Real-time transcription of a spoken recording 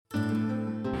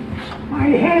My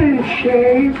head is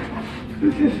shaved.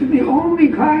 This is the only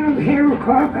kind of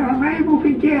haircut that I'm able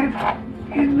to get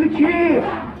in the jail.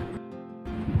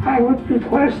 I would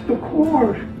request the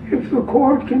court, if the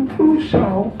court can do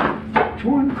so,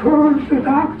 to encourage the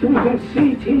doctors at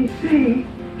CTC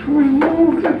to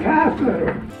remove the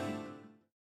catheter.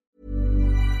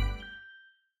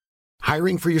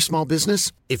 Hiring for your small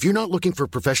business? If you're not looking for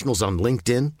professionals on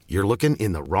LinkedIn, you're looking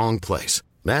in the wrong place.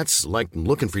 That's like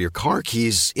looking for your car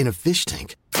keys in a fish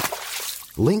tank.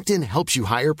 LinkedIn helps you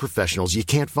hire professionals you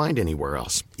can't find anywhere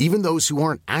else, even those who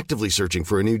aren't actively searching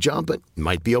for a new job but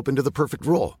might be open to the perfect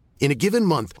role. In a given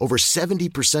month, over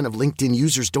 70% of LinkedIn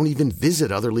users don't even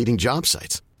visit other leading job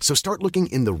sites. So start looking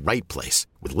in the right place.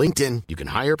 With LinkedIn, you can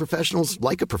hire professionals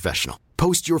like a professional.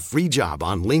 Post your free job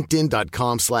on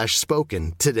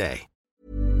linkedin.com/spoken today.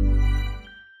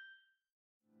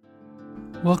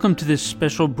 Welcome to this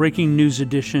special breaking news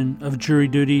edition of Jury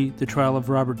Duty, the trial of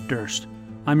Robert Durst.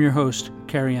 I'm your host,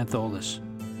 Carrie Antholis.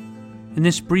 In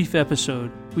this brief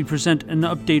episode, we present an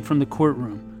update from the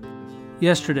courtroom.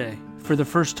 Yesterday, for the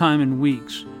first time in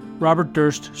weeks, Robert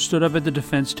Durst stood up at the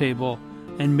defense table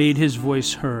and made his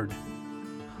voice heard.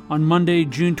 On Monday,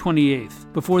 June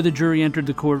 28th, before the jury entered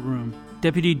the courtroom,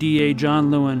 Deputy DA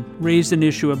John Lewin raised an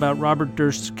issue about Robert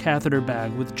Durst's catheter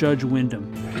bag with Judge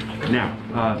Wyndham. Now,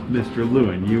 Mr.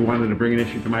 Lewin, you wanted to bring an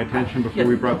issue to my attention before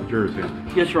we brought the jurors in.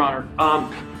 Yes, Your Honor.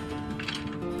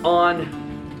 On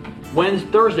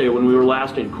Thursday, when we were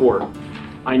last in court,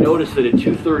 I noticed that at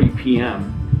 2:30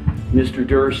 p.m., Mr.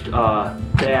 Durst's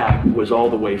bag was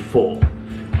all the way full.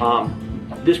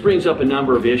 This brings up a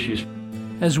number of issues.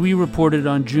 As we reported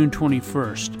on June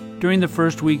 21st, during the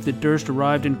first week that Durst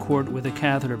arrived in court with a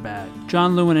catheter bag,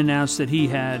 John Lewin announced that he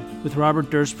had, with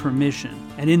Robert Durst's permission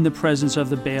and in the presence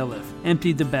of the bailiff,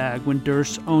 emptied the bag when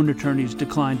Durst's own attorneys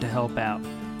declined to help out.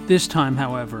 This time,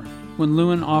 however, when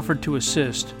Lewin offered to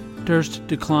assist, Durst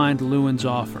declined Lewin's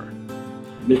offer.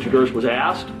 Mr. Durst was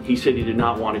asked. He said he did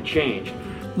not want to change.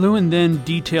 Lewin then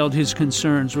detailed his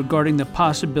concerns regarding the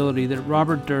possibility that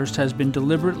Robert Durst has been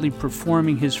deliberately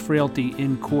performing his frailty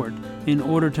in court in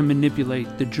order to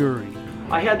manipulate the jury.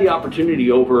 I had the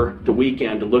opportunity over the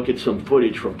weekend to look at some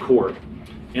footage from court,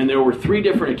 and there were 3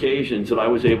 different occasions that I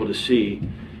was able to see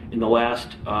in the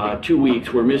last 2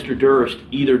 weeks where Mr. Durst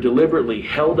either deliberately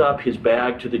held up his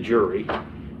bag to the jury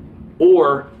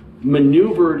or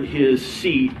maneuvered his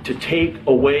seat to take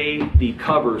away the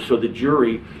cover so the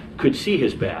jury could see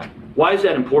his bag. Why is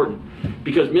that important?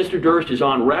 Because Mr. Durst is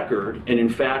on record, and in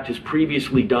fact has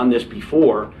previously done this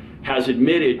before, has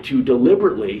admitted to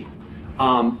deliberately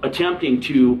attempting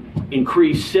to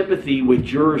increase sympathy with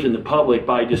jurors in the public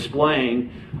by displaying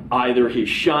either his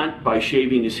shunt, by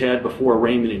shaving his head before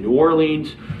arraignment in New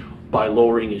Orleans, by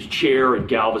lowering his chair in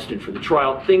Galveston for the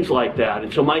trial, things like that.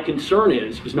 And so my concern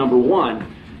is number one,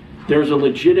 there's a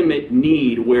legitimate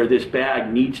need where this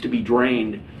bag needs to be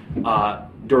drained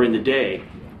during the day.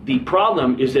 The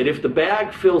problem is that if the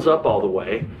bag fills up all the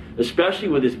way, especially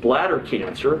with his bladder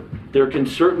cancer, there can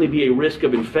certainly be a risk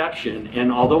of infection.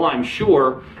 And although I'm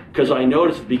sure, because I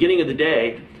noticed at the beginning of the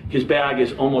day, his bag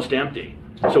is almost empty.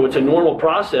 So it's a normal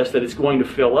process that it's going to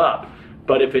fill up.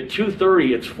 But if at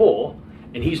 2:30 it's full,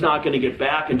 and he's not going to get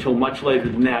back until much later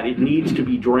than that, it needs to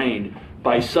be drained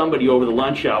by somebody over the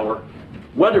lunch hour,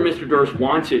 whether Mr. Durst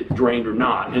wants it drained or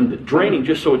not. And the draining,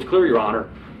 just so it's clear, Your Honor,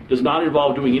 does not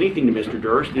involve doing anything to Mr.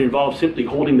 Durst. It involves simply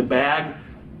holding the bag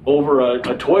over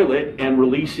a toilet and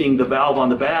releasing the valve on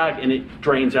the bag, and it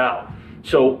drains out.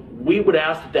 So we would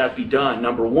ask that that be done,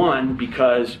 number one,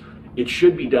 because it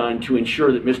should be done to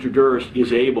ensure that Mr. Durst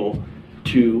is able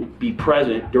to be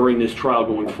present during this trial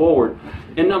going forward.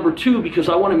 And number two, because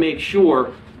I want to make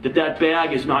sure that that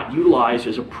bag is not utilized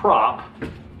as a prop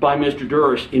by Mr.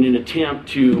 Durst in an attempt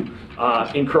to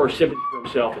incur sympathy for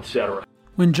himself, etc.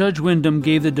 When Judge Wyndham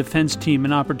gave the defense team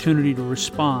an opportunity to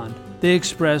respond, they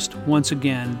expressed, once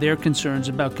again, their concerns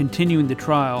about continuing the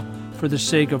trial for the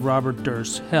sake of Robert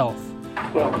Durst's health.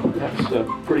 Well, that's a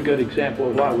pretty good example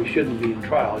of why we shouldn't be in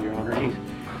trial, Your Honor. He's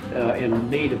in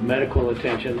need of medical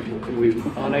attention. We're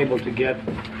unable to get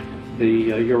the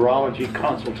urology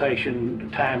consultation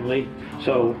timely,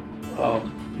 so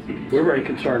we're very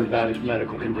concerned about his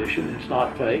medical condition. It's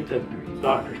not fake. The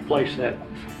doctors placed that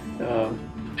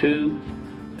tube,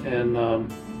 and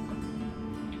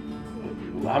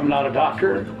I'm not a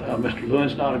doctor. Mr.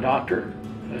 Lewin's not a doctor,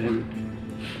 and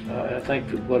I think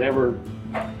that whatever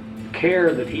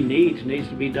care that he needs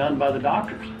to be done by the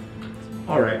doctors.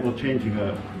 All right, well, changing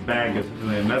a bag is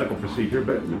a medical procedure,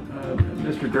 but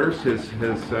Mr. Durst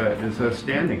is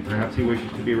standing. Perhaps he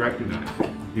wishes to be recognized. Do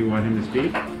you want him to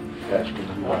speak?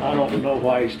 I don't know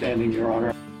why he's standing, Your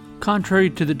Honor. Contrary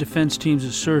to the defense team's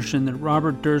assertion that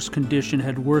Robert Durst's condition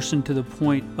had worsened to the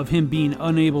point of him being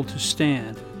unable to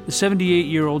stand, the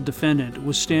 78-year-old defendant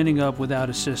was standing up without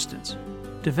assistance.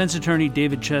 Defense attorney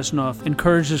David Chesnoff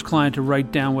encouraged his client to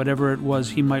write down whatever it was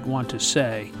he might want to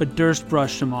say, but Durst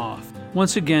brushed him off.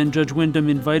 Once again, Judge Wyndham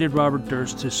invited Robert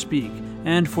Durst to speak,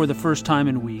 and for the first time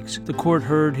in weeks, the court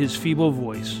heard his feeble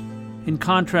voice. In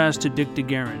contrast to Dick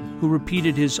DeGuerin, who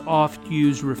repeated his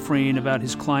oft-used refrain about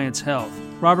his client's health,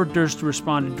 Robert Durst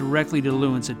responded directly to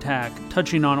Lewin's attack,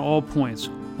 touching on all points,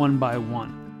 one by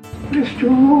one. Mr.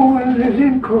 Lewin is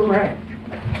incorrect.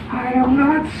 I am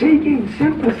not seeking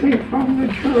sympathy from the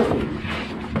jury.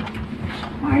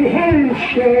 My head is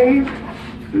shaved.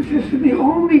 This is the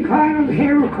only kind of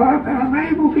haircut that I'm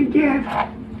able to get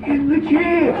in the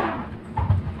jail.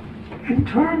 In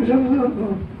terms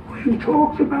of we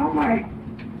talked about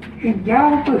in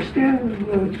Galveston,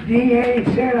 the DA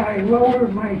said I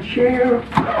lowered my chair.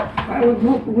 I would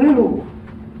look little.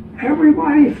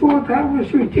 Everybody thought that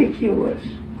was ridiculous.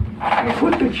 I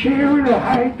put the chair at a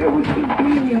height that was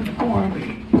convenient for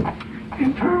me.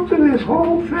 In terms of this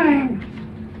whole thing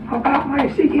about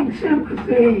my seeking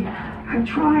sympathy and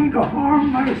trying to harm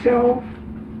myself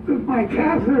with my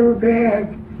catheter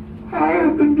bag, I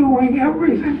have been doing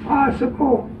everything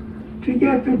possible to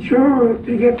get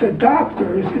the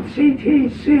doctors at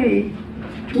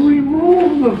CTC to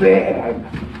remove the bag.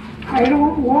 I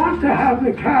don't want to have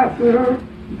the catheter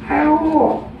at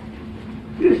all.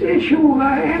 This issue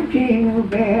about emptying the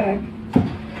bag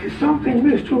is something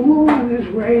Mr. Lewin is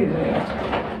raising.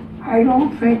 I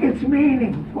don't think it's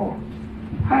meaningful.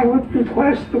 I would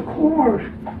request the court,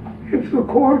 if the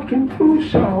court can do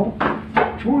so,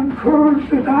 to encourage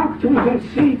the doctors at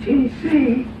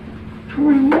CTC to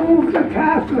remove the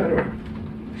catheter,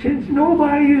 since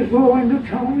nobody is willing to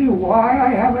tell me why I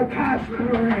have a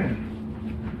catheter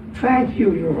in. Thank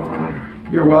you, Your Honor.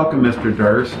 You're welcome, Mr.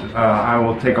 Durst. I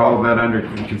will take all of that under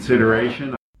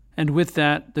consideration. And with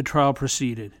that, the trial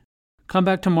proceeded. Come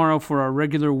back tomorrow for our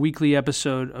regular weekly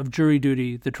episode of Jury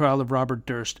Duty, the trial of Robert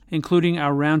Durst, including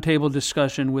our roundtable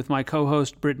discussion with my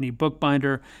co-host Brittany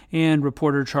Bookbinder and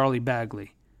reporter Charlie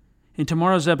Bagley. In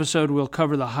tomorrow's episode, we'll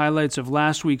cover the highlights of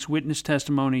last week's witness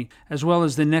testimony, as well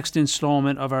as the next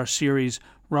installment of our series,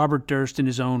 Robert Durst in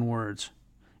His Own Words.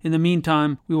 In the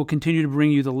meantime, we will continue to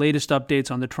bring you the latest updates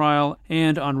on the trial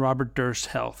and on Robert Durst's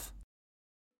health.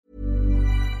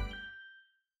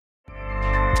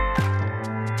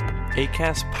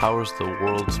 Acast powers the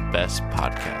world's best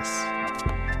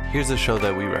podcasts. Here's a show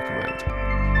that we recommend.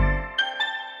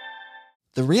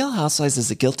 The Real Housewives is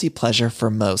a guilty pleasure for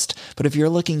most, but if you're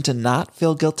looking to not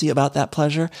feel guilty about that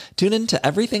pleasure, tune in to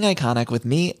Everything Iconic with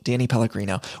me, Danny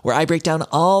Pellegrino, where I break down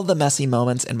all the messy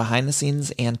moments and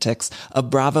behind-the-scenes antics of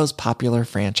Bravo's popular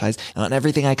franchise. And on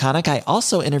Everything Iconic, I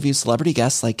also interview celebrity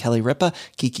guests like Kelly Ripa,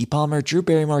 Keke Palmer, Drew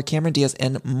Barrymore, Cameron Diaz,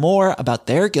 and more about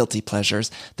their guilty pleasures,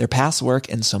 their past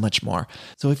work, and so much more.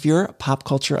 So if you're pop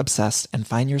culture obsessed and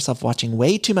find yourself watching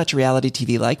way too much reality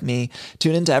TV like me,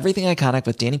 tune in to Everything Iconic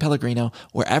with Danny Pellegrino,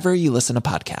 wherever you listen to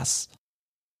podcasts.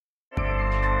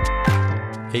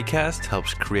 Acast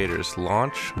helps creators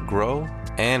launch, grow,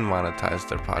 and monetize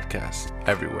their podcasts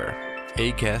everywhere.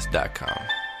 Acast.com.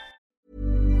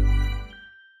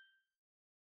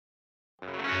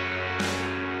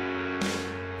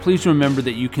 Please remember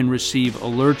that you can receive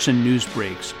alerts and news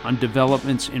breaks on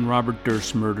developments in Robert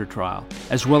Durst's murder trial,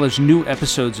 as well as new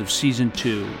episodes of Season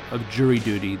 2 of Jury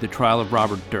Duty, the trial of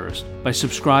Robert Durst, by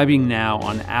subscribing now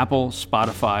on Apple,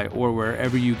 Spotify, or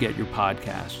wherever you get your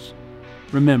podcasts.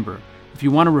 Remember, if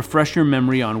you want to refresh your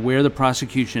memory on where the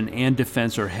prosecution and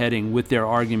defense are heading with their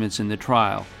arguments in the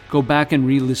trial, go back and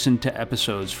re-listen to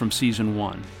episodes from Season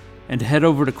 1, and head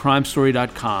over to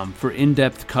crimestory.com for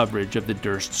in-depth coverage of the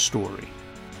Durst story.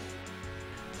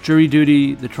 Jury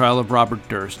Duty, the trial of Robert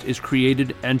Durst, is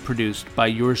created and produced by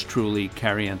yours truly,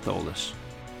 Carrie Antholis.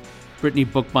 Brittany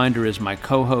Bookbinder is my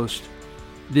co-host.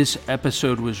 This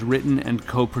episode was written and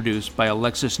co-produced by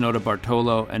Alexis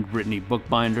Notarbartolo and Brittany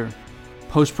Bookbinder.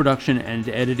 Post-production and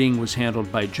editing was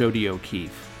handled by Jody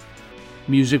O'Keefe.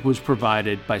 Music was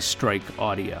provided by Strike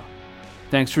Audio.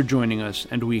 Thanks for joining us,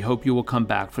 and we hope you will come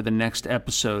back for the next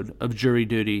episode of Jury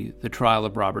Duty, the trial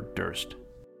of Robert Durst.